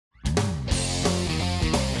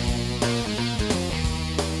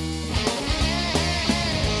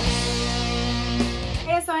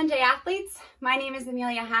SONJ athletes, my name is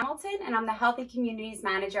Amelia Hamilton and I'm the Healthy Communities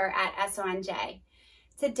Manager at SONJ.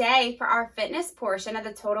 Today, for our fitness portion of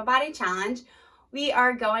the Total Body Challenge, we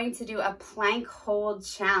are going to do a plank hold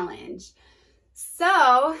challenge.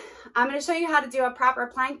 So, I'm going to show you how to do a proper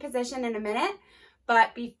plank position in a minute,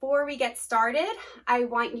 but before we get started, I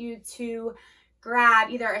want you to grab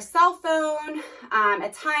either a cell phone, a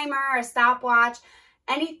timer, a stopwatch,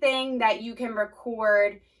 anything that you can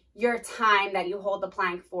record your time that you hold the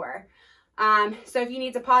plank for. So if you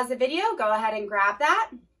need to pause the video, go ahead and grab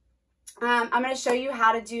that. I'm going to show you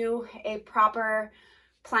how to do a proper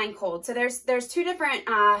plank hold. So there's two different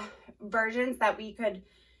versions that we could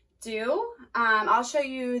do. I'll show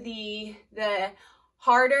you the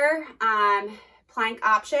harder plank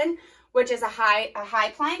option, which is a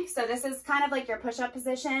high plank. So this is kind of like your push-up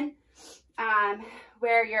position,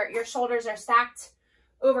 where your shoulders are stacked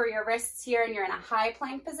over your wrists here and you're in a high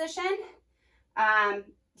plank position.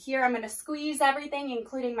 Here I'm going to squeeze everything,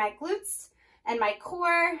 including my glutes and my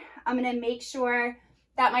core. I'm going to make sure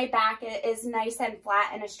that my back is nice and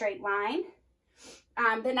flat in a straight line.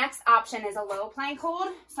 The next option is a low plank hold.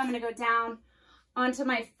 So I'm going to go down onto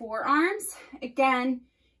my forearms. Again,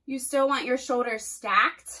 you still want your shoulders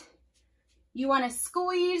stacked. You want to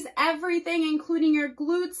squeeze everything, including your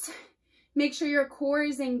glutes. Make sure your core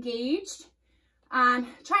is engaged.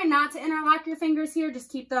 Try not to interlock your fingers here,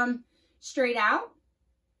 just keep them straight out.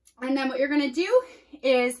 And then what you're going to do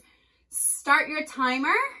is start your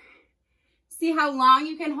timer, see how long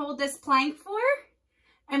you can hold this plank for,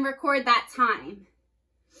 and record that time.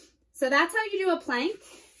 So that's how you do a plank.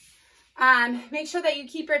 Make sure that you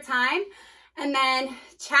keep your time, and then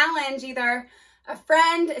challenge either a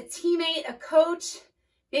friend, a teammate, a coach,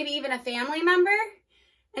 maybe even a family member,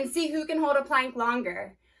 and see who can hold a plank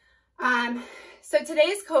longer. So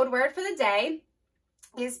today's code word for the day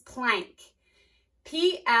is plank.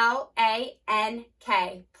 P-L-A-N-K,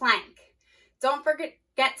 plank. Don't forget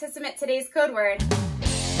to submit today's code word.